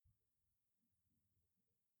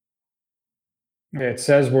Okay, it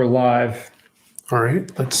says we're live. All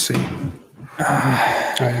right, let's see. I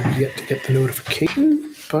have yet to get the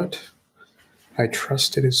notification, but I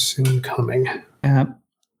trust it is soon coming. Yeah.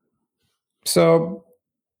 So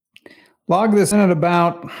log this in at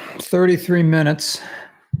about 33 minutes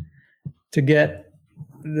to get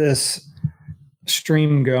this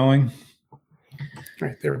stream going. All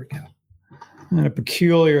right, there we go. And a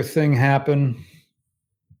peculiar thing happened.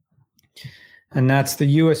 And that's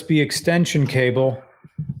the USB extension cable.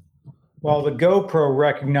 While the GoPro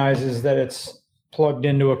recognizes that it's plugged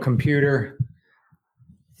into a computer,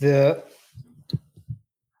 the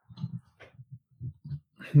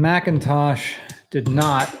Macintosh did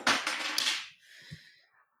not.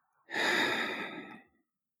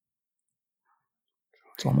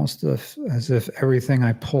 It's almost as if everything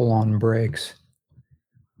I pull on breaks.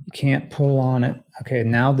 You can't pull on it. Okay,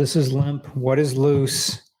 now this is limp. What is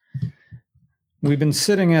loose? We've been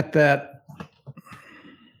sitting at that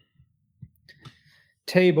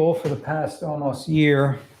table for the past almost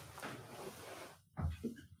year.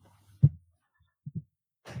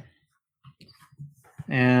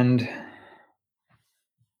 And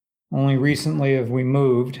only recently have we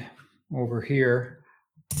moved over here.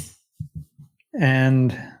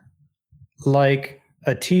 And like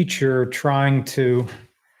a teacher trying to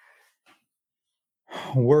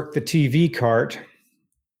work the TV cart,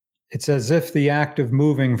 it's as if the act of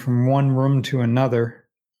moving from one room to another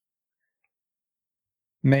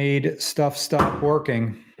made stuff stop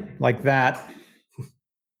working like that.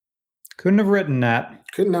 Couldn't have written that.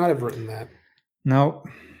 Could not have written that. Nope.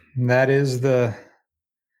 That is the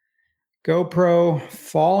GoPro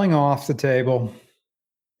falling off the table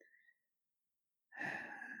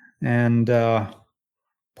and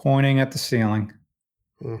pointing at the ceiling.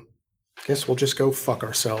 Guess we'll just go fuck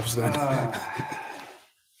ourselves then.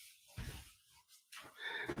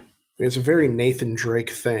 It's a very Nathan Drake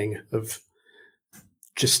thing of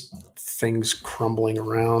just things crumbling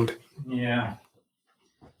around. Yeah.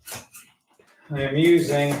 I am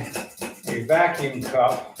using a vacuum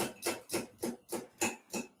cup.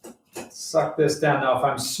 Suck this down. Now, if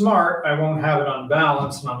I'm smart, I won't have it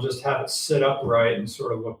unbalanced, and I'll just have it sit upright and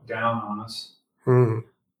sort of look down on us. And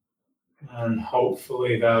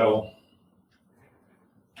hopefully that'll...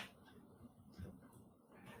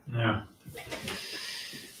 Yeah.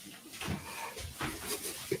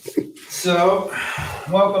 So,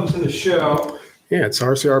 welcome to the show. Yeah, it's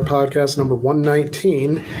RCR podcast number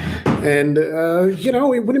 119. And,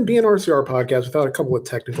 it wouldn't be an RCR podcast without a couple of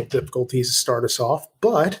technical difficulties to start us off.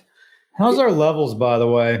 But... How's our levels, by the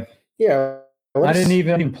way? Yeah. I didn't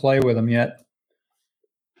even play with them yet.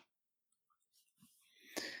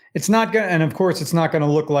 It's not going to, and of course, it's not going to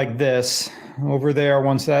look like this. Over there,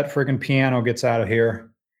 once that friggin' piano gets out of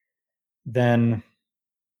here, then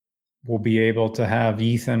we'll be able to have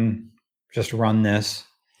Ethan just run this.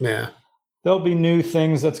 Yeah. There'll be new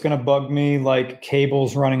things that's going to bug me, like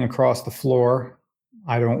cables running across the floor.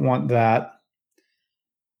 I don't want that.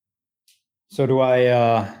 So do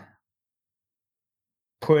I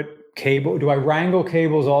do I wrangle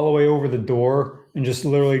cables all the way over the door and just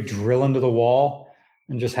literally drill into the wall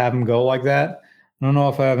and just have them go like that? I don't know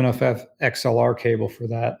if I have enough XLR cable for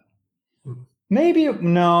that. Maybe,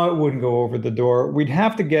 no, it wouldn't go over the door. We'd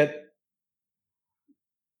have to get,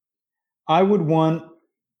 I would want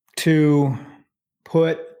to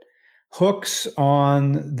put hooks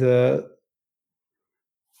on the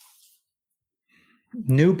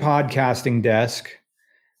new podcasting desk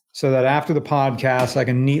so that after the podcast, I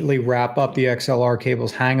can neatly wrap up the XLR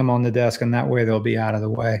cables, hang them on the desk, and that way they'll be out of the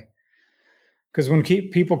way. Because when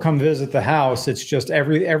people come visit the house, it's just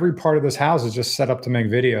every part of this house is just set up to make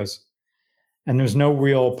videos. And there's no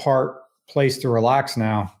real place to relax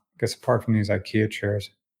now, I guess, apart from these IKEA chairs.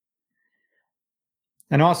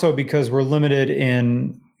 And also because we're limited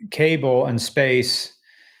in cable and space,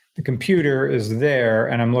 the computer is there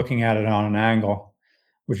and I'm looking at it on an angle,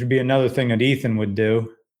 which would be another thing that Ethan would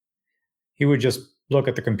do. He would just look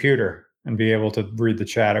at the computer and be able to read the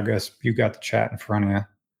chat. I guess you got the chat in front of you.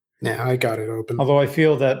 Yeah, I got it open. Although I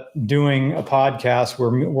feel that doing a podcast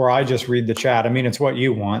where I just read the chat, I mean, it's what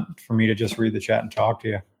you want, for me to just read the chat and talk to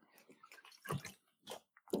you.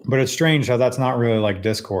 But it's strange how that's not really like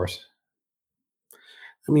discourse.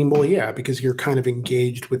 I mean, well, yeah, because you're kind of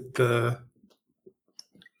engaged with the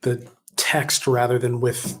text rather than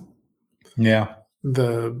with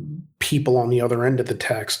the people on the other end of the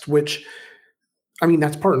text, which, I mean,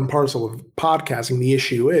 that's part and parcel of podcasting. The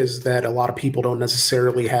issue is that a lot of people don't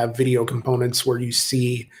necessarily have video components where you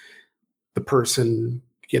see the person,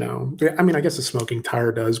 I mean, I guess a smoking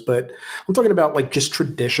tire does, but I'm talking about like just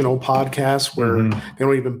traditional podcasts where they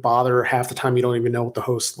don't even bother. Half the time you don't even know what the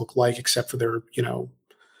hosts look like except for their,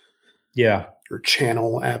 your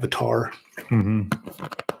channel avatar.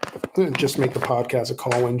 Just make the podcast a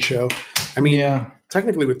call-in show. I mean,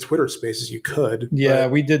 technically with Twitter Spaces you could. Yeah,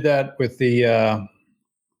 we did that with the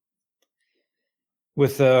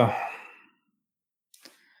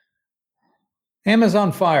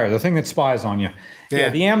Amazon Fire, the thing that spies on you. Yeah,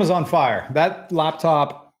 the Amazon Fire. That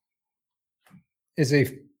laptop is a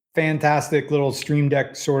fantastic little Stream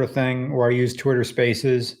Deck sort of thing where I use Twitter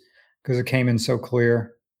Spaces because it came in so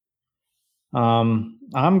clear. I'm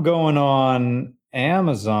going on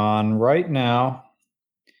Amazon right now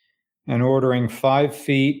and ordering 5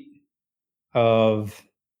 feet of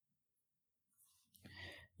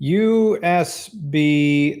USB-C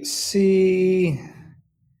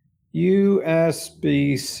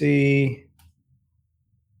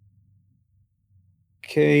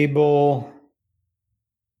cable,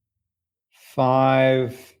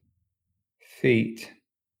 5 feet.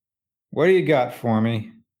 What do you got for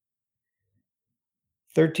me?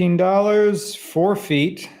 $13, 4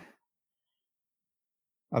 feet.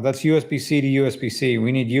 Oh, that's USB-C to USB-C.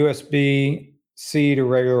 We need USB-C to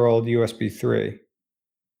regular old USB 3.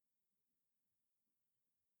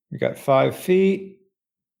 We got 5 feet.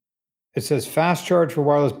 It says fast charge for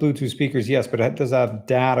wireless Bluetooth speakers. Yes, but it does have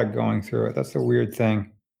data going through it. That's the weird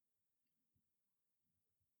thing.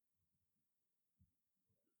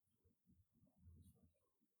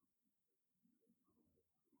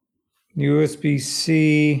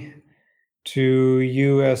 USB-C to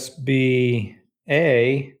USB-A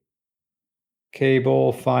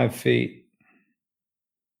cable, 5 feet.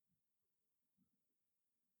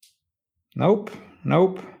 Nope.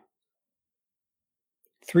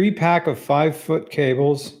 3-pack of 5-foot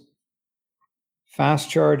cables. Fast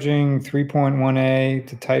charging, 3.1A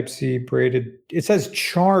to Type-C braided. It says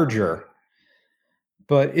charger,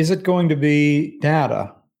 but is it going to be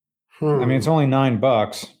data? I mean, it's only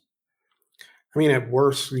 $9. I mean, at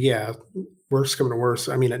worst, worst coming to worst.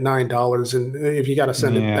 I mean, at $9, and if you got to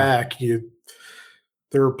send it back,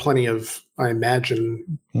 there are plenty of, I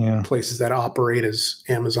imagine, places that operate as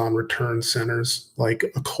Amazon return centers, like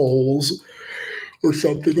a Kohl's or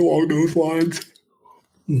something along those lines.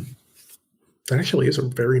 That actually is a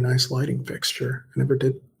very nice lighting fixture. I never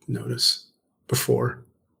did notice before.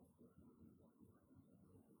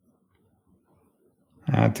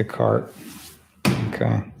 Add to cart.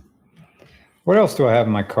 Okay. What else do I have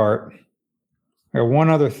in my cart? I got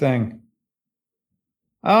one other thing.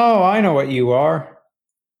 Oh, I know what you are.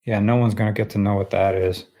 Yeah, no one's going to get to know what that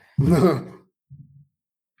is.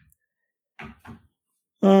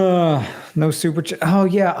 No super chat. Oh,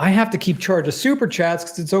 yeah, I have to keep charge of super chats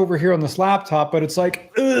because it's over here on this laptop, but it's like,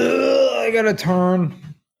 I got to turn.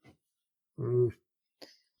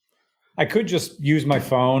 I could just use my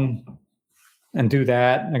phone and do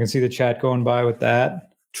that. I can see the chat going by with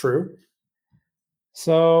that. True.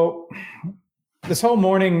 So this whole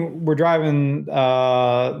morning, we're driving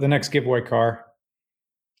the next giveaway car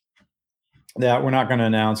that we're not going to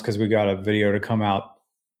announce because we got a video to come out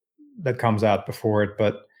that comes out before it.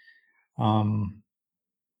 But I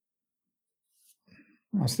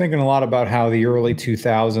was thinking a lot about how the early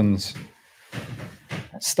 2000s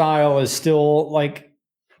style is still, like,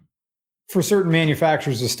 for certain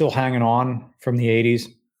manufacturers, is still hanging on from the 80s.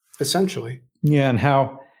 Essentially. Yeah, and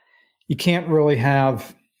how you can't really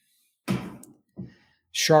have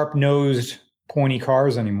sharp-nosed, pointy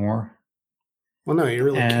cars anymore. Well, no, you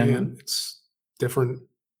really can't. It's different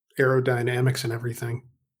aerodynamics and everything.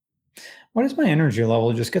 Why does my energy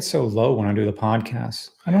level just get so low when I do the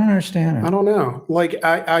podcast? I don't understand it. I don't know. Like,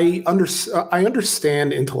 I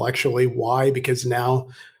understand intellectually why, because now,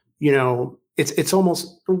 it's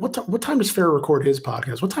almost, what time does Farrah record his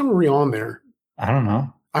podcast? What time are we on there? I don't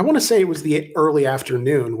know. I want to say it was the early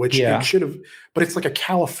afternoon, which it should have, but it's like a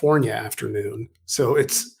California afternoon. So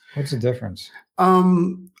it's. What's the difference?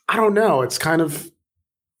 I don't know. It's kind of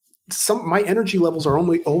my energy levels are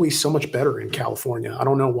always so much better in California. I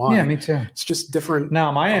don't know why. Yeah, me too. It's just different.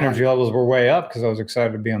 Now my energy levels were way up because I was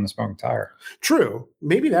excited to be on the smoking tire. True.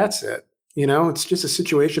 Maybe that's it. It's just a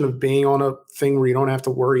situation of being on a thing where you don't have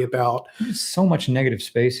to worry about. There's so much negative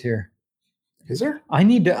space here. Is there? I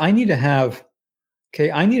need to have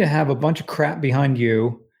a bunch of crap behind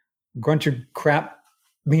you, a bunch of crap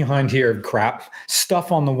behind here,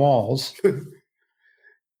 stuff on the walls.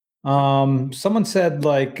 Someone said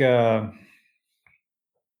like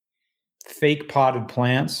fake potted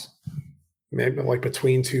plants. Maybe like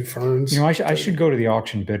between two ferns. I should go to the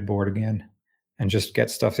auction bid board again and just get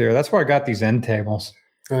stuff there. That's where I got these end tables.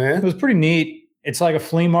 Oh, yeah? It was pretty neat. It's like a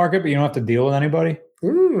flea market, but you don't have to deal with anybody.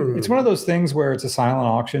 It's one of those things where it's a silent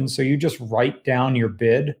auction. So you just write down your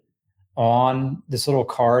bid on this little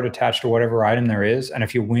card attached to whatever item there is. And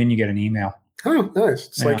if you win, you get an email. Oh, nice.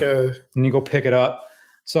 It's like a... And you go pick it up.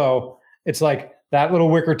 So it's like that little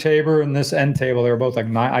wicker table and this end table. They were both like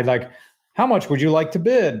nine. I'd like, how much would you like to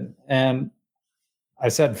bid? And I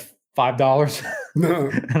said $5.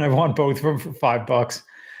 And I won both of them for $5.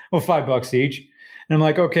 Well, $5 each. And I'm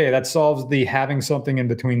like, okay, that solves the having something in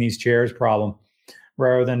between these chairs problem,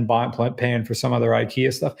 rather than paying for some other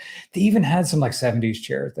IKEA stuff. They even had some like 70s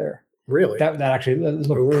chairs there. Really? That actually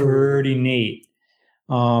looked pretty neat.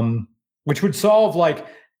 Which would solve like,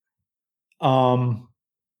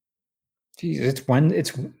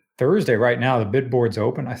 it's Thursday right now. The bid board's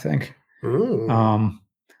open, I think. You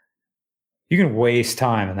can waste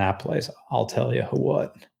time in that place. I'll tell you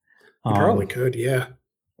what. You probably could, yeah.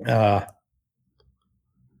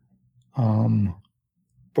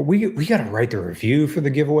 But we got to write the review for the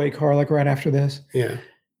giveaway car like right after this. Yeah.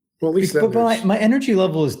 Well, at least but my energy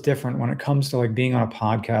level is different when it comes to like being on a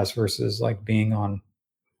podcast versus like being on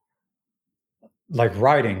like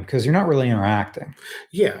writing, because you're not really interacting.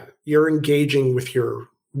 Yeah, you're engaging with your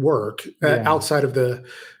work outside of the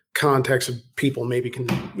context of people maybe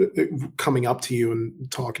coming up to you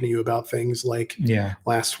and talking to you about things like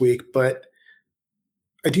last week. But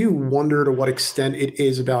I do wonder to what extent it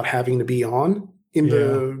is about having to be on in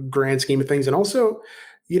the grand scheme of things. And also,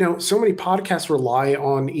 so many podcasts rely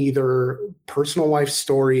on either personal life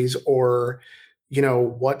stories or,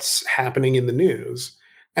 what's happening in the news.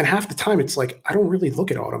 And half the time it's like, I don't really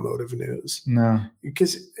look at automotive news. No.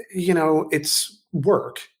 Because, it's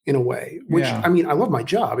work in a way, which, I mean, I love my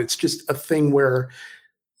job. It's just a thing where,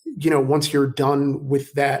 once you're done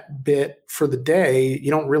with that bit for the day,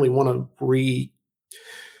 you don't really want to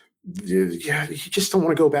you just don't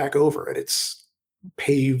want to go back over it. It's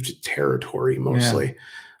paved territory mostly.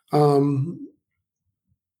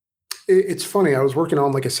 It's funny. I was working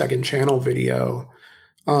on like a second channel video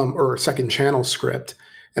or a second channel script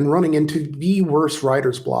and running into the worst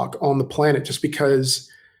writer's block on the planet just because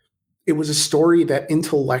it was a story that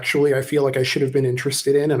intellectually I feel like I should have been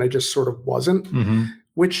interested in and I just sort of wasn't,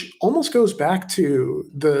 which almost goes back to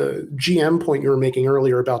the GM point you were making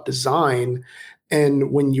earlier about design.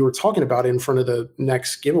 And when you were talking about it in front of the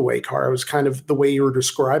next giveaway car, it was kind of the way you were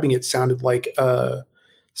describing it sounded like a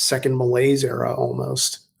second malaise era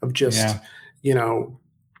almost of just,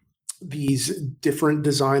 these different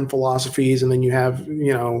design philosophies. And then you have,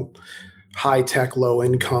 high tech, low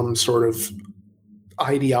income sort of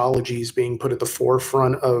ideologies being put at the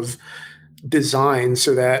forefront of design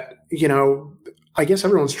so that, I guess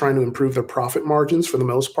everyone's trying to improve their profit margins for the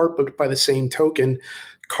most part, but by the same token,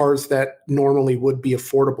 cars that normally would be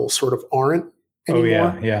affordable sort of aren't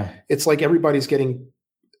anymore. It's like everybody's getting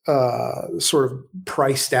sort of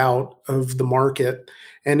priced out of the market,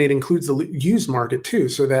 and it includes the used market too,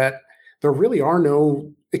 so that there really are no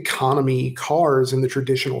economy cars in the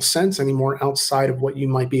traditional sense anymore outside of what you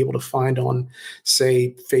might be able to find on,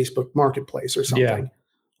 say, Facebook Marketplace or something.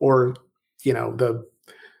 Or,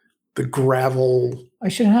 the gravel. I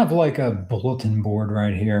should have like a bulletin board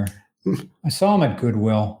right here. I saw them at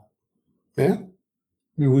Goodwill. Yeah.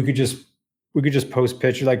 We could just post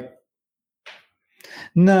pictures like,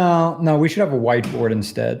 no, we should have a whiteboard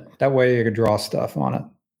instead. That way you could draw stuff on it.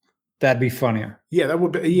 That'd be funnier. Yeah, that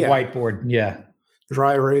would be, Whiteboard,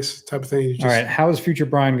 dry erase type of thing. All right, how is future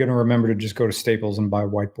Brian going to remember to just go to Staples and buy a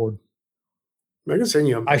whiteboard? I can send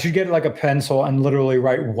you I should get like a pencil and literally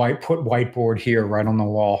put whiteboard here right on the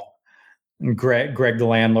wall. And Greg the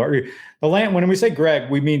landlord. When we say Greg,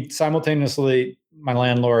 we mean simultaneously my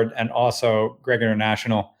landlord and also Greg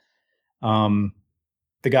International, the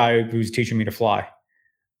guy who's teaching me to fly.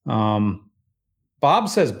 Bob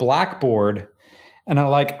says blackboard, and I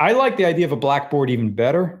like the idea of a blackboard even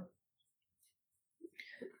better.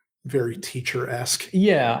 Very teacher-esque.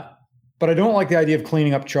 Yeah, but I don't like the idea of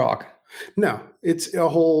cleaning up chalk. No, it's a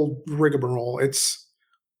whole rigmarole. It's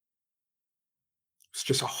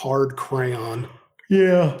just a hard crayon.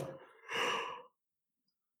 Yeah.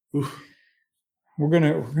 Oof. We're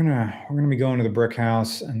gonna be going to the brick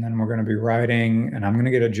house, and then we're gonna be riding, and I'm gonna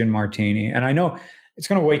get a gin martini. And I know it's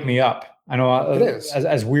gonna wake me up. I know it is.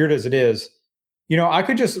 As weird as it is. I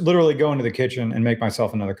could just literally go into the kitchen and make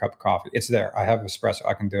myself another cup of coffee. It's there. I have espresso.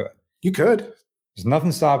 I can do it. You could. There's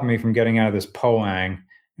nothing stopping me from getting out of this Poang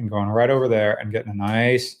and going right over there and getting a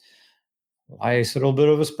nice little bit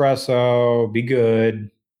of espresso. Be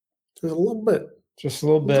good. Just a little bit. Just a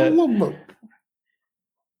little bit.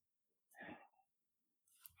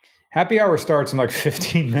 Happy hour starts in like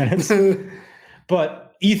 15 minutes.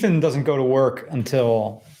 But Ethan doesn't go to work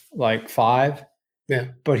until like 5. Yeah.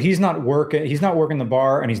 But he's not working the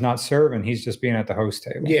bar and he's not serving. He's just being at the host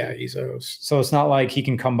table. Yeah, he's a host. So it's not like he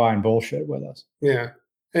can come by and bullshit with us. Yeah.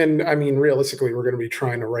 And I mean, realistically, we're going to be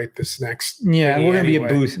trying to write this next. Yeah, we're going to be a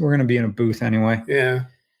booth. We're going to be in a booth anyway. Yeah.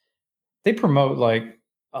 They promote like,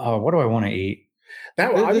 what do I want to eat?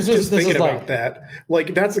 I was just thinking about that.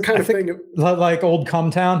 Like, that's the kind of thing. Like old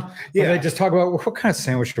Cumtown. Yeah. They just talk about what kind of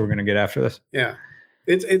sandwich are we going to get after this? Yeah.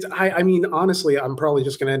 I mean, honestly, I'm probably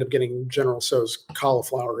just going to end up getting General Tso's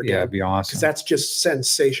cauliflower again. Yeah, it'd be awesome. Because that's just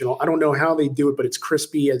sensational. I don't know how they do it, but it's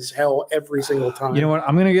crispy as hell every single time. You know what?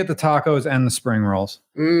 I'm going to get the tacos and the spring rolls.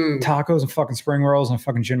 Tacos and fucking spring rolls and a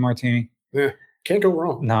fucking gin martini. Yeah. Can't go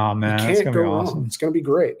wrong. No, man. Can't go wrong. It's going to be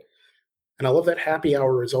great. And I love that happy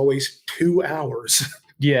hour is always 2 hours.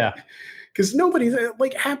 Yeah. Because nobody's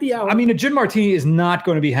like happy hour. I mean, a gin martini is not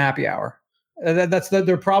going to be happy hour. That's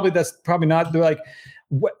probably not. They're like,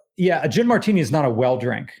 what? Yeah, a gin martini is not a well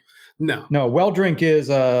drink. No, a well drink is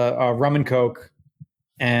a rum and coke,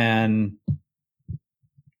 and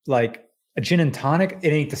like a gin and tonic. It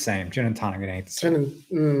ain't the same. Gin and tonic. It ain't the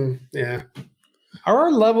same. Yeah. Are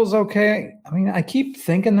our levels okay? I mean, I keep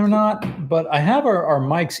thinking they're not, but I have our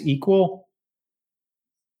mics equal.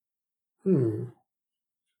 I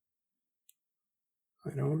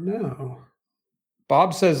don't know.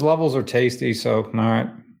 Bob says levels are tasty, so all right.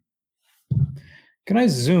 Can I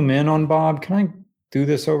zoom in on Bob? Can I do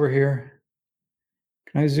this over here?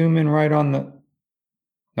 Can I zoom in right on the...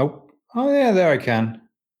 Nope. Oh, yeah, there I can.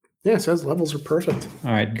 Yeah, it says levels are perfect.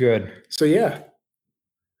 All right, good. So, yeah.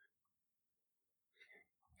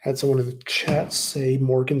 Had someone in the chat say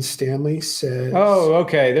Morgan Stanley says... Oh,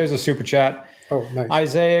 okay. There's a super chat. Oh, nice.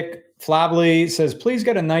 Isaac Flabley says, please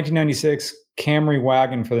get a 1996 Camry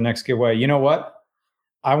wagon for the next giveaway. You know what?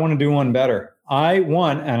 I want to do one better.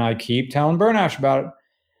 And I keep telling Burnash about it.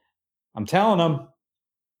 I'm telling them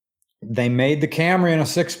they made the Camry in a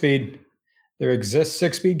 6-speed. There exists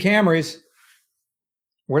 6-speed Camrys.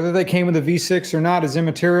 Whether they came with a V6 or not is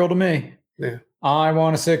immaterial to me. Yeah. I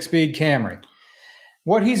want a 6-speed Camry.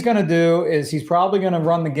 What he's going to do is he's probably going to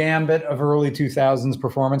run the gambit of early 2000s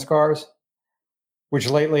performance cars, which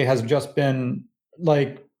lately has just been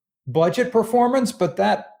like budget performance, but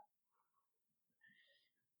the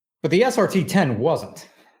SRT10 wasn't.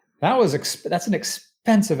 That's an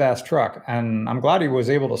expensive ass truck, and I'm glad he was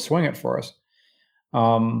able to swing it for us.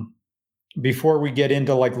 Before we get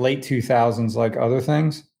into like late 2000s, like other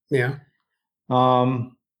things. Yeah.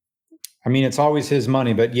 I mean, it's always his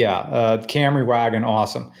money, but yeah, Camry wagon,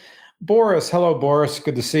 awesome. Boris, hello, Boris.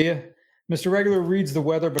 Good to see you. Mr. Regular reads the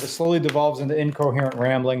weather, but it slowly devolves into incoherent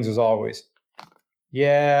ramblings as always.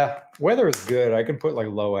 Yeah, weather is good. I can put like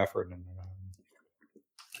low effort in it.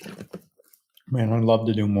 Man, I'd love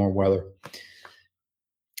to do more weather.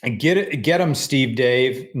 And get him, Steve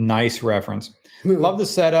Dave. Nice reference. Love the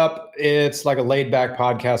setup. It's like a laid back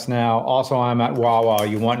podcast now. Also, I'm at Wawa.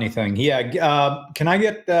 You want anything? Yeah. Can I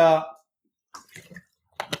get a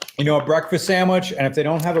breakfast sandwich? And if they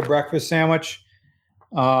don't have a breakfast sandwich,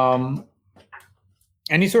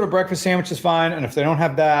 any sort of breakfast sandwich is fine. And if they don't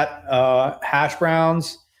have that, hash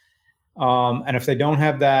browns. And if they don't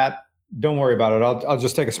have that, don't worry about it. I'll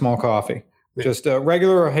just take a small coffee, just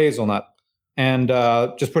regular or hazelnut, and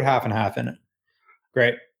just put half and half in it.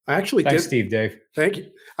 Great. Thanks, Steve Dave. Thank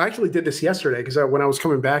you. I actually did this yesterday because when I was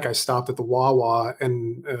coming back, I stopped at the Wawa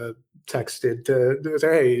and texted to say,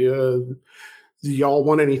 hey, do y'all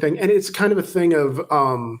want anything? And it's kind of a thing of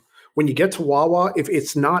when you get to Wawa, if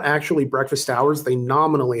it's not actually breakfast hours, they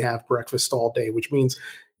nominally have breakfast all day, which means,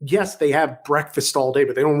 yes, they have breakfast all day,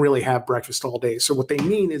 but they don't really have breakfast all day. So what they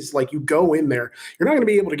mean is like you go in there, you're not going to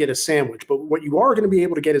be able to get a sandwich, but what you are going to be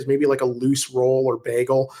able to get is maybe like a loose roll or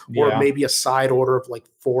bagel, or maybe a side order of like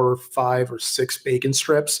 4 or 5 or 6 bacon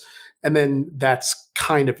strips. And then that's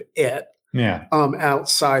kind of it. Yeah.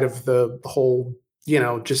 Outside of the whole,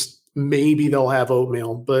 just maybe they'll have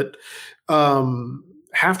oatmeal, but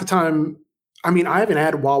half the time, I mean, I haven't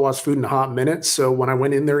had Wawa's food in a hot minute. So when I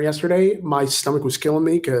went in there yesterday, my stomach was killing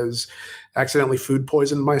me because I accidentally food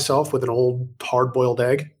poisoned myself with an old hard-boiled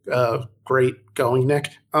egg. Great going,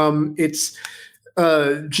 Nick. It's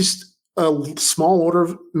just a small order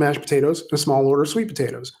of mashed potatoes and a small order of sweet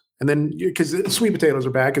potatoes. And then because the sweet potatoes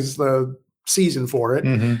are back, is the season for it.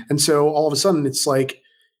 Mm-hmm. And so all of a sudden it's like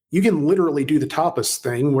you can literally do the tapas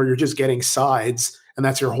thing where you're just getting sides and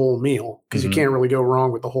that's your whole meal because you can't really go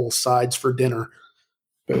wrong with the whole sides for dinner.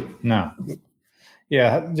 But no.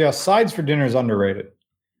 Yeah. Sides for dinner is underrated.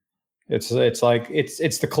 It's like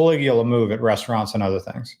it's the Caligula move at restaurants and other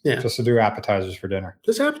things. Yeah. Just to do appetizers for dinner.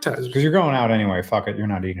 Just appetizers. Because you're going out anyway. Fuck it. You're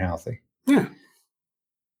not eating healthy. Yeah.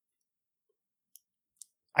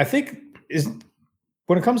 I think is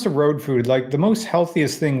when it comes to road food, like the most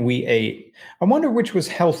healthiest thing we ate. I wonder which was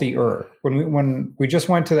healthier when we just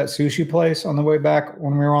went to that sushi place on the way back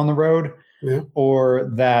when we were on the road, or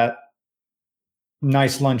that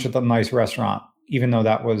nice lunch at the nice restaurant, even though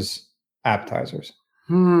that was appetizers.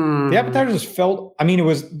 The appetizers felt, I mean,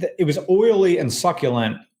 it was oily and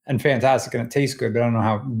succulent and fantastic, and it tastes good, but I don't know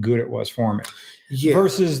how good it was for me. Yeah.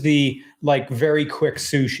 Versus the like very quick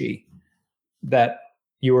sushi that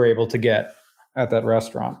you were able to get at that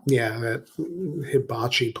restaurant. Yeah, that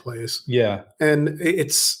hibachi place. Yeah. And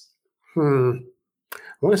it's, I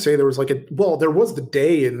want to say there was there was the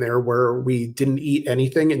day in there where we didn't eat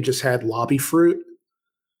anything and just had lobby fruit.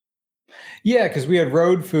 Yeah, because we had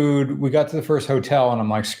road food. We got to the first hotel and I'm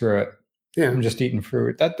like, screw it. Yeah. I'm just eating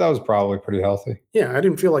fruit. That was probably pretty healthy. Yeah, I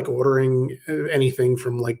didn't feel like ordering anything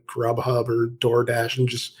from like Grubhub or DoorDash, and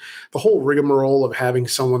just the whole rigmarole of having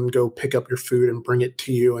someone go pick up your food and bring it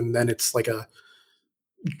to you, and then it's like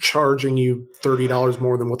charging you $30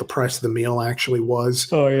 more than what the price of the meal actually was.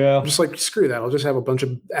 Oh yeah. I'm just like, screw that. I'll just have a bunch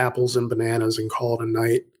of apples and bananas and call it a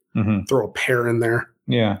night. Mm-hmm. Throw a pear in there.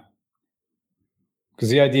 Yeah. Because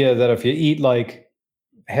the idea that if you eat like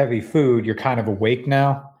heavy food, you're kind of awake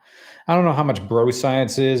now. I don't know how much bro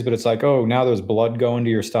science is, but it's like, oh, now there's blood going to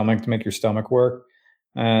your stomach to make your stomach work.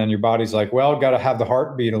 And your body's like, well, got to have the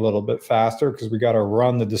heartbeat a little bit faster because we got to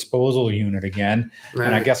run the disposal unit again. Right.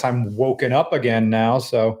 And I guess I'm woken up again now.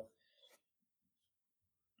 So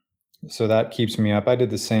that keeps me up. I did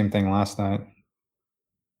the same thing last night.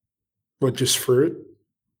 What, just fruit?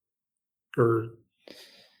 Or...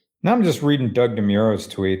 Now I'm just reading Doug DeMuro's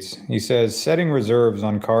tweets. He says, setting reserves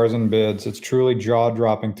on cars and bids, it's truly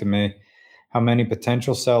jaw-dropping to me how many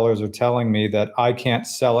potential sellers are telling me that I can't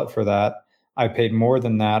sell it for that. I paid more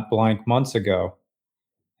than that blank months ago.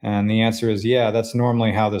 And the answer is, yeah, that's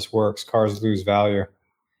normally how this works. Cars lose value.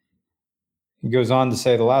 He goes on to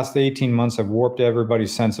say, the last 18 months have warped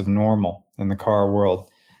everybody's sense of normal in the car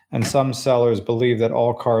world. And some sellers believe that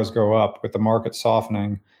all cars go up. With the market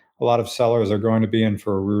softening, a lot of sellers are going to be in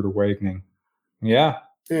for a rude awakening. Yeah.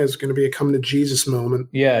 Yeah, it's going to be a come to Jesus moment.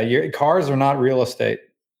 Yeah, cars are not real estate.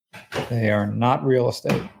 They are not real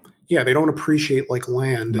estate. Yeah, they don't appreciate like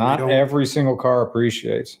land. Not every single car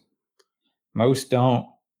appreciates. Most don't.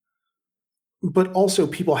 But also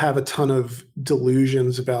people have a ton of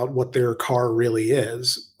delusions about what their car really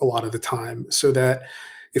is a lot of the time. So that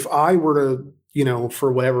if I were to,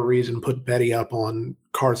 for whatever reason, put Betty up on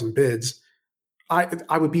Cars and Bids,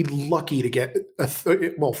 I would be lucky to get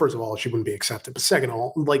well, first of all, she wouldn't be accepted. But second of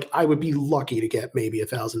all, like I would be lucky to get maybe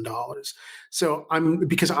 $1,000. So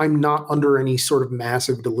because I'm not under any sort of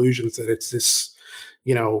massive delusions that it's this,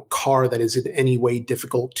 car that is in any way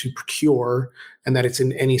difficult to procure and that it's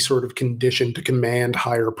in any sort of condition to command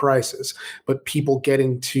higher prices. But people get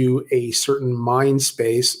into a certain mind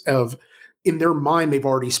space of, in their mind, they've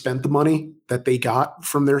already spent the money that they got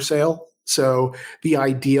from their sale. So the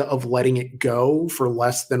idea of letting it go for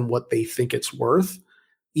less than what they think it's worth,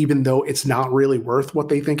 even though it's not really worth what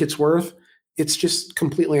they think it's worth, it's just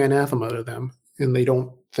completely anathema to them. And they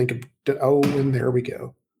don't think of, and there we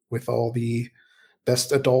go with all the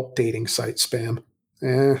best adult dating site spam.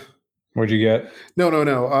 What'd you get? No.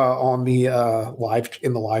 On the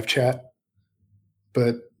in the live chat.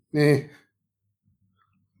 But it's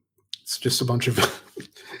just a bunch of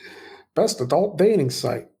best adult dating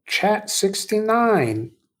site. Chat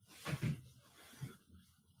 69.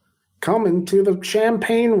 Come into the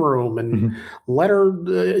champagne room and let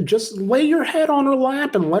her just lay your head on her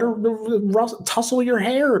lap and let her tussle your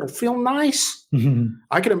hair. It'll feel nice.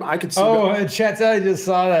 I could see. Oh, chat! I just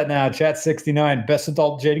saw that now. Chat 69, best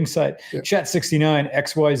adult dating site. Yeah. Chat 69,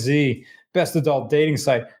 XYZ, best adult dating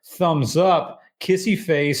site. Thumbs up, kissy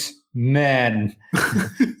face, men.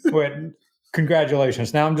 Wait,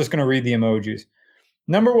 congratulations. Now I'm just going to read the emojis.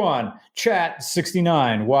 Number 1, Chat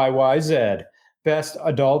 69, YYZ, best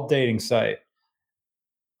adult dating site.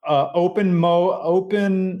 Open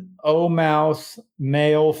O mouth,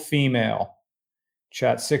 male, female.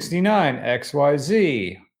 Chat 69,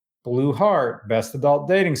 XYZ, blue heart, best adult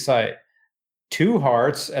dating site. 2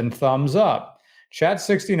 hearts and thumbs up. Chat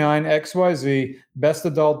 69, XYZ, best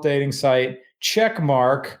adult dating site. Check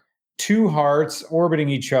mark, 2 hearts orbiting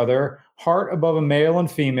each other, heart above a male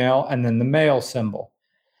and female, and then the male symbol.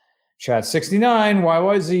 Chat 69,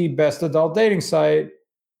 YYZ, best adult dating site.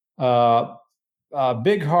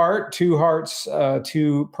 Big heart, 2 hearts,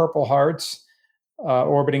 2 purple hearts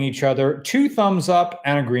orbiting each other, 2 thumbs up,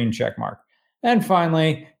 and a green check mark. And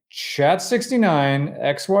finally, Chat 69,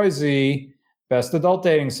 XYZ, best adult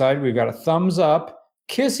dating site. We've got a thumbs up,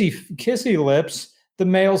 kissy lips, the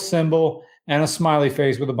male symbol, and a smiley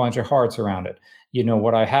face with a bunch of hearts around it. You know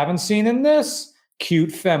what I haven't seen in this? Cute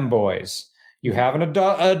femboys. You haven't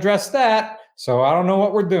addressed that, so I don't know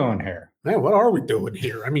what we're doing here. Man, what are we doing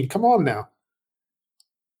here? I mean, come on now.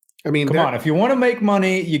 I mean, come on. If you want to make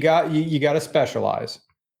money, you got to specialize.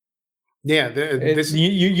 Yeah,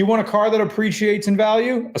 you want a car that appreciates in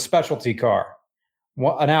value? A specialty car,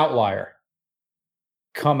 an outlier.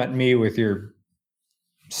 Come at me with your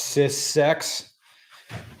cis sex.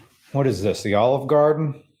 What is this? The Olive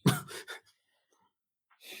Garden?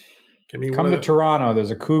 Come to Toronto.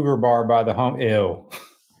 There's a cougar bar by the home. Ew.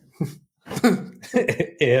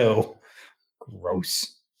 Ew.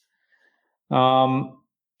 Gross.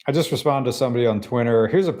 I just responded to somebody on Twitter.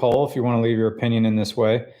 Here's a poll if you want to leave your opinion in this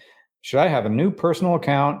way. Should I have a new personal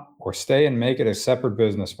account or stay and make it a separate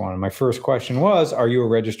business one? And my first question was, are you a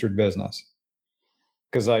registered business?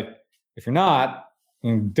 Because if you're not,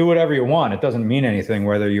 you can do whatever you want. It doesn't mean anything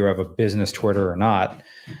whether you have a business Twitter or not.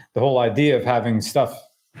 The whole idea of having stuff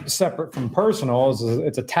separate from personal is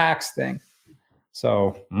it's a tax thing.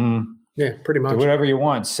 So yeah, pretty much. Do whatever you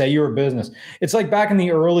want. Say you're a business. It's like back in the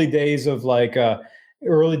early days of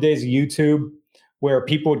YouTube, where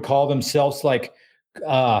people would call themselves like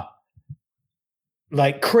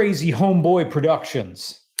Crazy Homeboy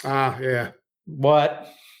Productions. Yeah. What?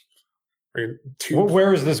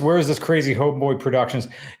 Where is this? Where is this Crazy Homeboy Productions?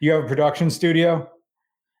 You have a production studio?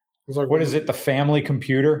 What is it? The Family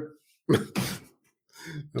Computer?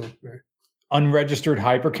 Okay. Unregistered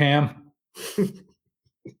Hypercam?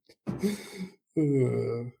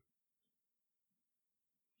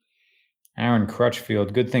 Aaron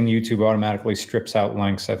Crutchfield. Good thing YouTube automatically strips out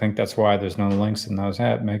links. I think that's why there's no links in those.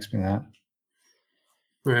 It makes me that.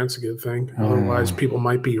 Yeah, that's a good thing. Otherwise, people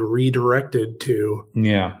might be redirected to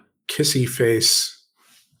kissy face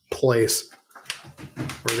place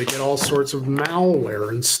where they get all sorts of malware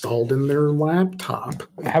installed in their laptop.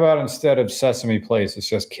 How about instead of Sesame Place, it's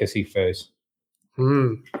just kissy face?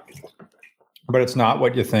 But it's not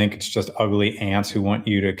what you think. It's just ugly ants who want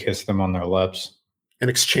you to kiss them on their lips. In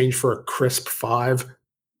exchange for a crisp 5?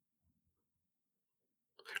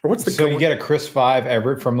 Or what's the you get a crisp 5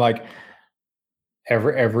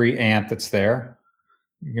 every ant that's there.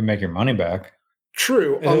 You can make your money back.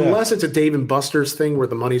 True, unless it's a Dave & Buster's thing where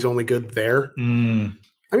the money's only good there. I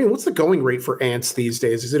mean, what's the going rate for ants these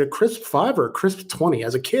days? Is it a crisp 5 or a crisp 20?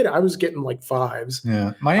 As a kid, I was getting like 5s.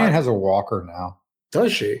 Yeah, my aunt has a walker now.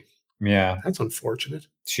 Does she? Yeah. That's unfortunate.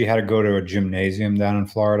 She had to go to a gymnasium down in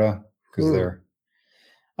Florida because they're...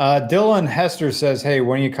 Dylan Hester says, hey,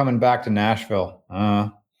 when are you coming back to Nashville?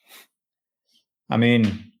 I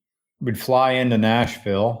mean, we'd fly into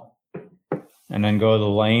Nashville and then go to the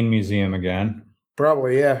Lane Museum again.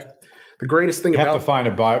 Probably, yeah. The greatest thing you have to find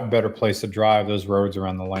a better place to drive. Those roads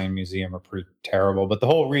around the Lane Museum are pretty terrible. But the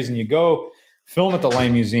whole reason you go film at the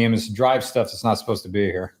Lane Museum is to drive stuff that's not supposed to be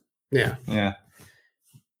here. Yeah. Yeah.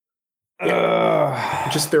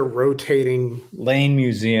 Just their rotating Lane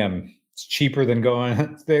Museum. It's cheaper than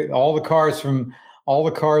going all the cars from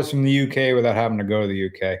the UK without having to go to the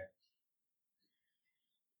UK.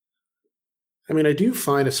 I mean, I do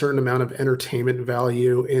find a certain amount of entertainment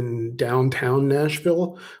value in downtown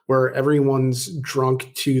Nashville, where everyone's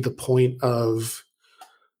drunk to the point of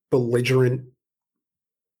belligerent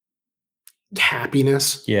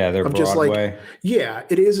happiness. Yeah, they're just Broadway. Yeah,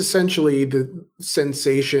 it is essentially the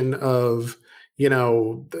sensation of,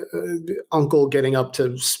 the uncle getting up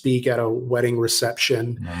to speak at a wedding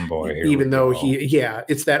reception. Oh boy, even though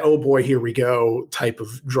it's that, oh boy, here we go type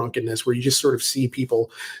of drunkenness where you just sort of see people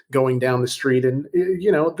going down the street and,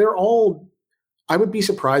 they're all, I would be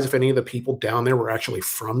surprised if any of the people down there were actually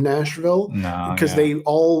from Nashville. No, because they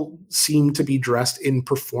all seem to be dressed in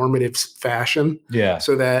performative fashion. Yeah.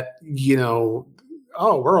 So that,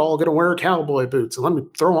 we're all going to wear cowboy boots and let me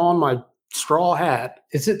throw on my straw hat.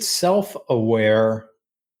 Is it self-aware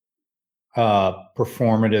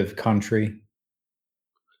performative country?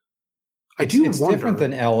 It's wonder. Different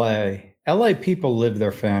than LA. LA people live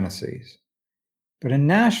their fantasies. But in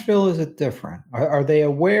Nashville, is it different? Are they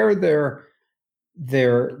aware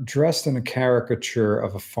they're dressed in a caricature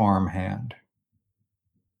of a farmhand?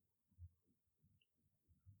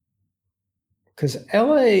 Because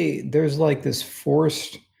LA, there's like this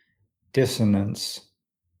forced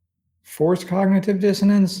cognitive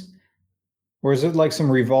dissonance, or is it like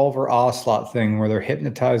some Revolver Ocelot thing where they're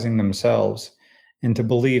hypnotizing themselves into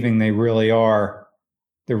believing they really are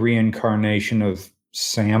the reincarnation of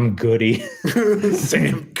Sam Goody?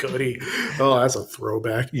 Sam Goody. Oh, that's a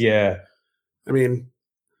throwback. Yeah. I mean,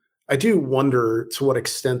 I do wonder to what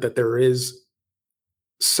extent that there is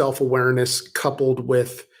self-awareness coupled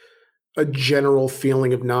with a general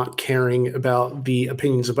feeling of not caring about the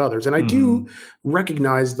opinions of others. And I do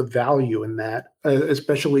recognize the value in that,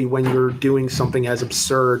 especially when you're doing something as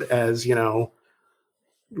absurd as,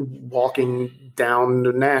 walking down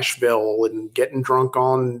to Nashville and getting drunk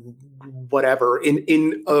on whatever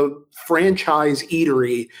in a franchise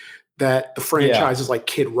eatery that the franchise is like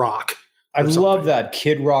Kid Rock. I love that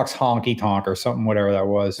Kid Rock's Honky Tonk or something, whatever that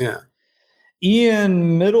was. Yeah.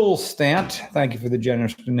 Ian Middlestant, thank you for the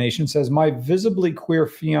generous donation, says, my visibly queer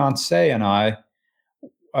fiance and I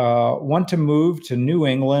want to move to New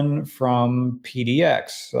England from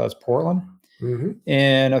PDX, so that's Portland,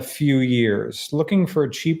 in a few years. Looking for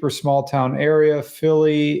a cheaper small town area,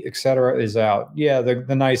 Philly, etc. is out. Yeah,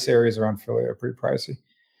 the nice areas around Philly are pretty pricey.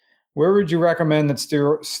 Where would you recommend that's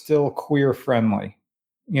still queer friendly?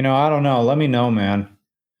 I don't know. Let me know, man.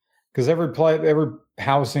 Because every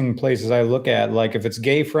housing places I look at, like if it's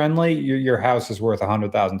gay friendly, your house is worth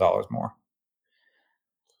 $100,000 more.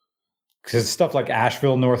 Because it's stuff like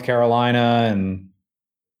Asheville, North Carolina, and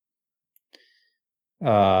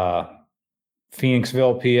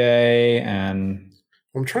Phoenixville, PA, and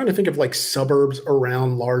I'm trying to think of like suburbs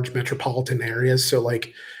around large metropolitan areas. So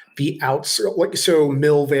like the outskirts, like so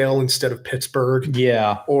Millvale instead of Pittsburgh,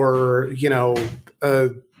 or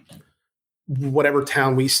whatever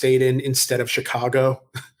town we stayed in instead of Chicago,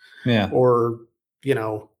 or would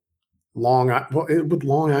Long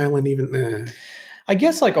Island even? I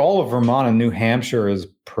guess like all of Vermont and New Hampshire is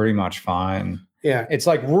pretty much fine. Yeah, it's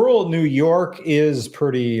like rural New York is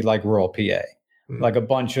pretty like rural PA, like a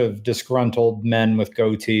bunch of disgruntled men with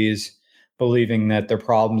goatees believing that their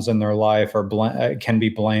problems in their life can be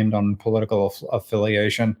blamed on political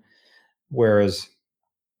affiliation, whereas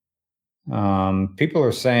people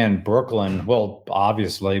are saying Brooklyn, well,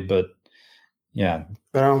 obviously, but yeah,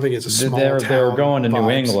 but I don't think it's a small they're town going to vibes. New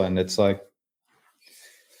England. It's like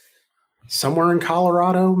somewhere in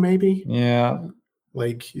Colorado, maybe. Yeah,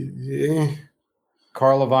 like.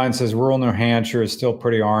 Carl Levine says rural New Hampshire is still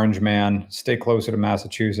pretty orange, man. Stay closer to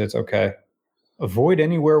Massachusetts. Okay. Avoid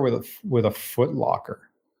anywhere with a Foot Locker.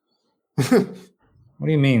 What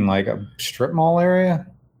do you mean? Like a strip mall area?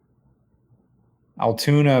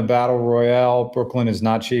 Altoona, Battle Royale, Brooklyn is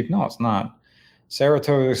not cheap. No, it's not.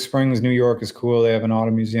 Saratoga Springs, New York is cool. They have an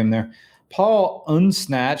auto museum there. Paul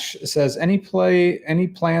Unsnatch says, any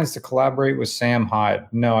plans to collaborate with Sam Hyde?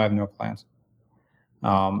 No, I have no plans.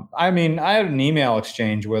 I had an email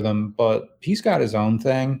exchange with him, but he's got his own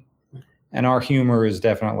thing, and our humor is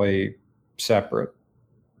definitely separate.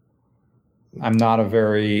 I'm not a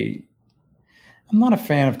fan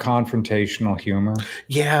of confrontational humor.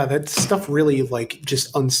 Yeah, that stuff really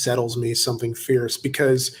just unsettles me, something fierce,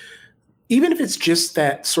 because even if it's just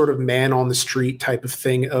that sort of man on the street type of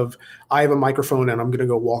thing of I have a microphone and I'm going to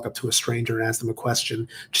go walk up to a stranger and ask them a question,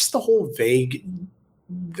 just the whole vague,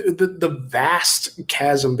 the vast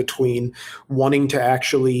chasm between wanting to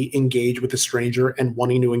actually engage with a stranger and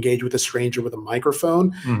wanting to engage with a stranger with a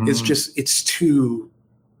microphone is just, it's too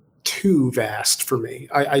vast for me.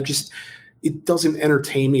 It doesn't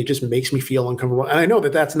entertain me. It just makes me feel uncomfortable. And I know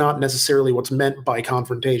that that's not necessarily what's meant by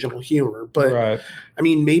confrontational humor, but right.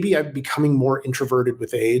 Maybe I'm becoming more introverted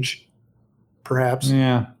with age, perhaps.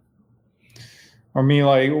 Yeah. Or me,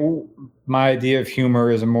 like, my idea of humor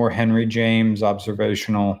is a more Henry James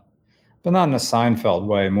observational, but not in a Seinfeld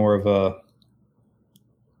way, more of a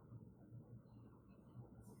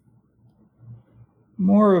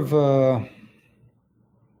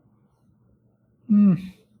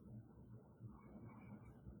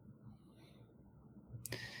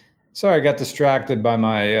Sorry, I got distracted by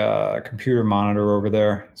my computer monitor over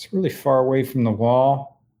there. It's really far away from the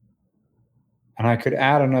wall. And I could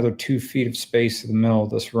add another 2 feet of space to the middle of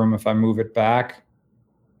this room if I move it back.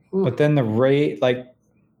 But then the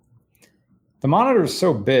monitor is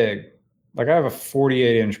so big. Like I have a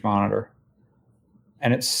 48-inch monitor.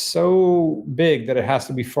 And it's so big that it has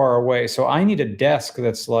to be far away. So I need a desk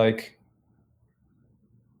that's like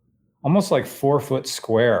almost like 4 foot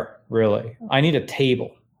square, really. I need a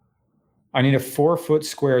table. I need a 4 foot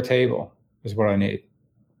square table is what I need.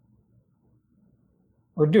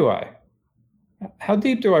 Or do I? How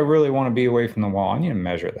deep do I really want to be away from the wall? I need to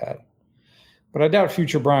measure that. But I doubt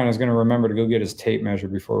future Brian is going to remember to go get his tape measure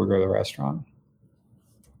before we go to the restaurant.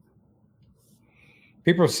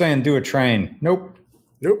 People are saying do a train. Nope.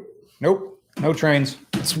 No trains.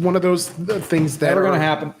 It's one of those things that never going to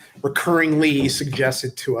happen. Recurringly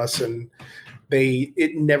suggested to us, and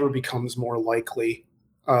it never becomes more likely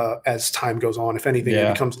as time goes on. If anything,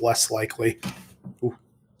 it becomes less likely. Ooh.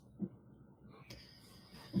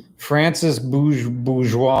 Francis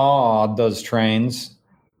Bourgeois does trains.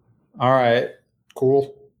 All right.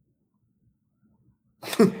 Cool.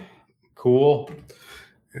 Cool.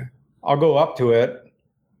 Yeah. I'll go up to it.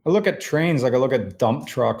 I look at trains like I look at dump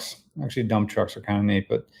trucks. Actually, dump trucks are kind of neat,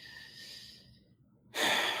 but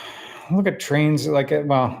I look at trains like, I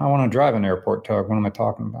want to drive an airport tug. What am I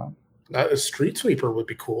talking about? A street sweeper would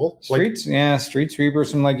be cool. Street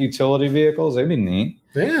sweepers, some like utility vehicles. They'd be neat.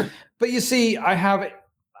 Yeah. But you see, I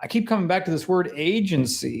keep coming back to this word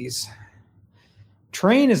agencies.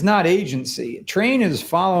 Train is not agency. Train is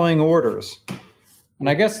following orders. And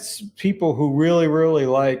I guess it's people who really, really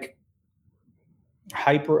like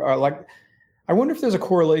I wonder if there's a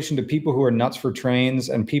correlation to people who are nuts for trains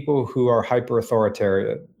and people who are hyper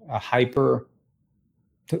authoritarian. What's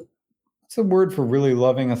the word for really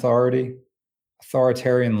loving authority?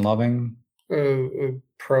 Authoritarian loving?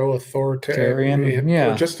 Pro-authoritarian.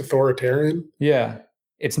 Yeah. Or just authoritarian. Yeah.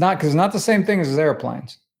 It's not the same thing as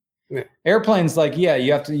airplanes. Yeah. Airplanes,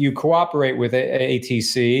 you cooperate with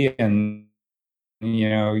ATC and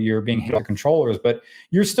you're being hit by controllers, but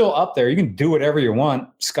you're still up there. You can do whatever you want.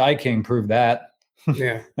 Sky King proved that.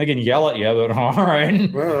 Yeah. They can yell at you, but all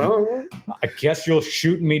right. Well, I guess you'll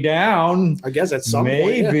shoot me down. I guess at some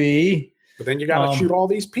point. Maybe. But then you got to shoot all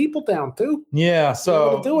these people down too. Yeah.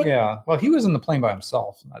 So do it. Yeah. Well, he was in the plane by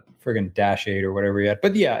himself, not friggin' Dash 8 or whatever he had.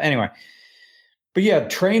 But yeah, anyway. But yeah,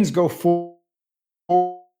 trains go forward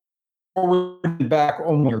and back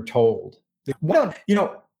when you're told.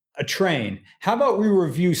 A train. How about we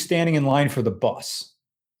review standing in line for the bus,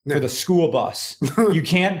 for the school bus? You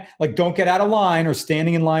can't, don't get out of line or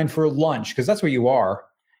standing in line for lunch, because that's what you are.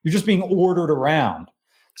 You're just being ordered around.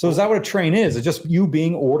 So is that what a train is? It's just you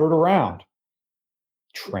being ordered around.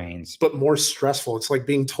 Trains. But more stressful. It's like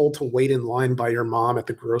being told to wait in line by your mom at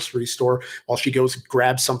the grocery store while she goes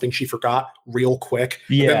grab something she forgot real quick.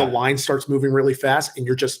 Yeah. And then the line starts moving really fast and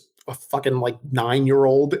you're just a fucking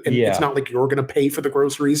 9-year-old and it's not like you're going to pay for the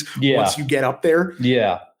groceries once you get up there.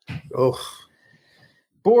 Yeah. Oh.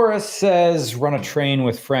 Boris says run a train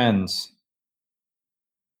with friends.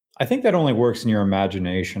 I think that only works in your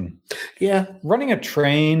imagination. Yeah. Running a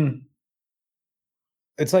train,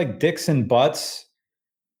 it's like dicks and butts.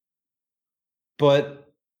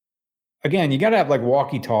 But again, you got to have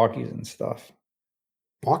walkie-talkies and stuff.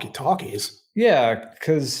 Walkie-talkies? Yeah,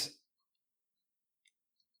 because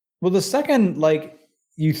the second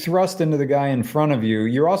you thrust into the guy in front of you,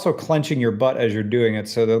 you're also clenching your butt as you're doing it,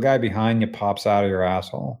 so the guy behind you pops out of your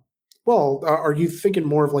asshole. Well, are you thinking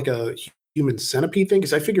more of a human centipede thing?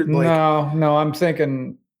 Because I figured no, I'm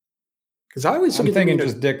thinking. Because I always I'm thinking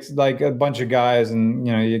just dicks, a bunch of guys, and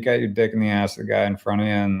you got your dick in the ass of the guy in front of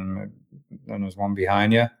you, and then there's one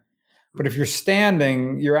behind you. But if you're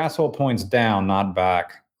standing, your asshole points down, not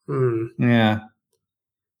back. Yeah.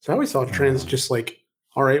 So I always thought trains just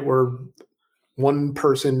all right, we're one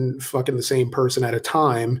person fucking the same person at a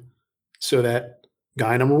time, so that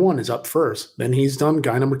guy number one is up first. Then he's done.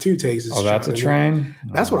 Guy number two takes his shot. That's a train?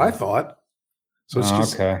 That's what I thought. So it's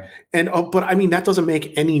just okay. And but I mean that doesn't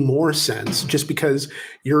make any more sense just because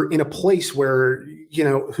you're in a place where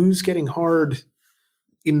who's getting hard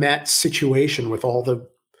in that situation with all the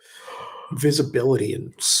visibility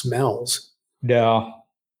and smells. Yeah.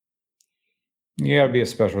 You got to be a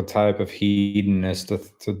special type of hedonist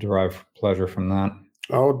to derive pleasure from that.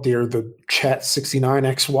 Oh dear, the Chat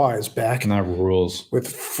 69XY is back. And that rules. With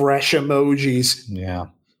fresh emojis. Yeah.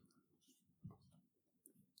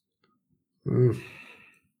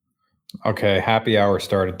 Okay, happy hour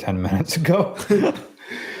started 10 minutes ago.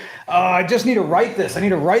 I just need to write this. I need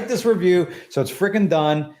to write this review so it's freaking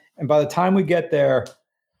done. And by the time we get there,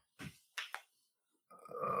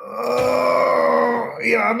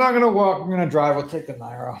 I'm not going to walk. I'm going to drive. We'll take the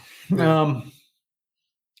Nairo.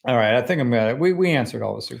 All right. I think I'm going to. We answered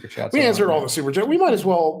all the super chats. We answered all the super chats. We might as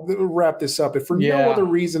well wrap this up. If for no other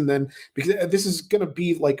reason than because this is going to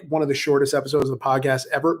be one of the shortest episodes of the podcast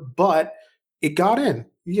ever, but it got in.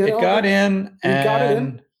 It got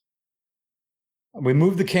in. We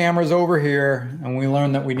moved the cameras over here and we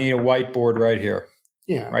learned that we need a whiteboard right here.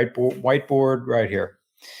 Yeah. Right. Whiteboard right here.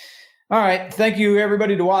 All right. Thank you,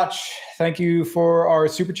 everybody, to watch. Thank you for our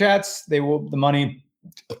super chats. The money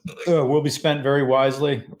will be spent very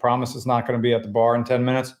wisely. I promise it's not going to be at the bar in 10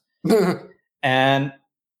 minutes. And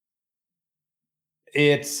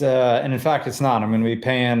and in fact, it's not. I'm going to be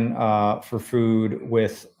paying for food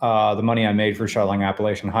with the money I made for shuttling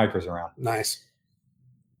Appalachian hikers around. Nice.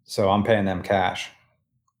 So I'm paying them cash,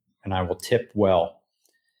 and I will tip well.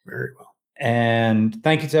 Very well. And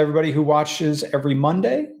thank you to everybody who watches every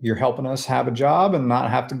Monday. You're helping us have a job and not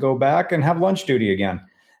have to go back and have lunch duty again.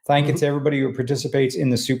 Thank you to everybody who participates in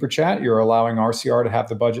the super chat. You're allowing RCR to have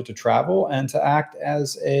the budget to travel and to act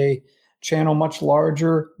as a channel much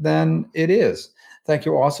larger than it is. Thank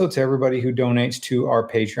you also to everybody who donates to our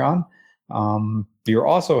Patreon. You're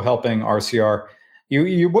also helping RCR.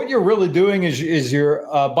 What you're really doing is you're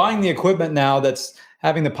buying the equipment now that's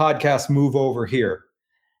having the podcast move over here.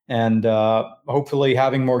 And hopefully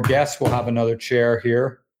having more guests. We'll have another chair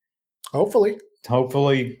here. Hopefully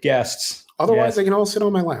guests. Otherwise, they can all sit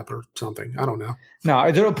on my lap or something. I don't know. No,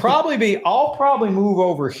 it'll probably be, I'll probably move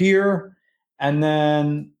over here, and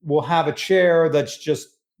then we'll have a chair that's just,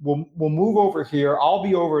 we'll move over here. I'll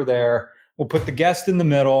be over there. We'll put the guest in the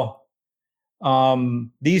middle.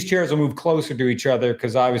 These chairs will move closer to each other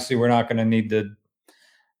because obviously we're not going to need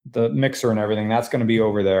the mixer and everything. That's going to be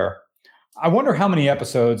over there. I wonder how many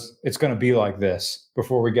episodes it's going to be like this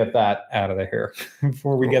before we get that out of there,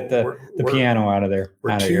 before we get the piano out of there.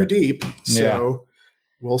 We're too deep, so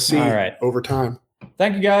we'll see over time.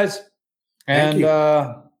 Thank you, guys. And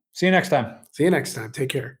see you next time. See you next time. Take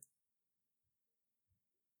care.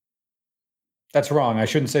 That's wrong. I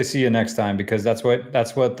shouldn't say see you next time because that's what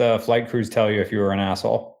the flight crews tell you if you were an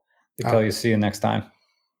asshole. They tell you see you next time.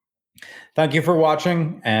 Thank you for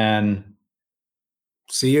watching, and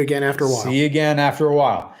see you again after a while. See you again after a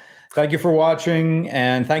while. Thank you for watching,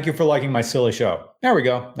 and thank you for liking my silly show. There we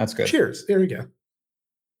go. That's good. Cheers. There we go.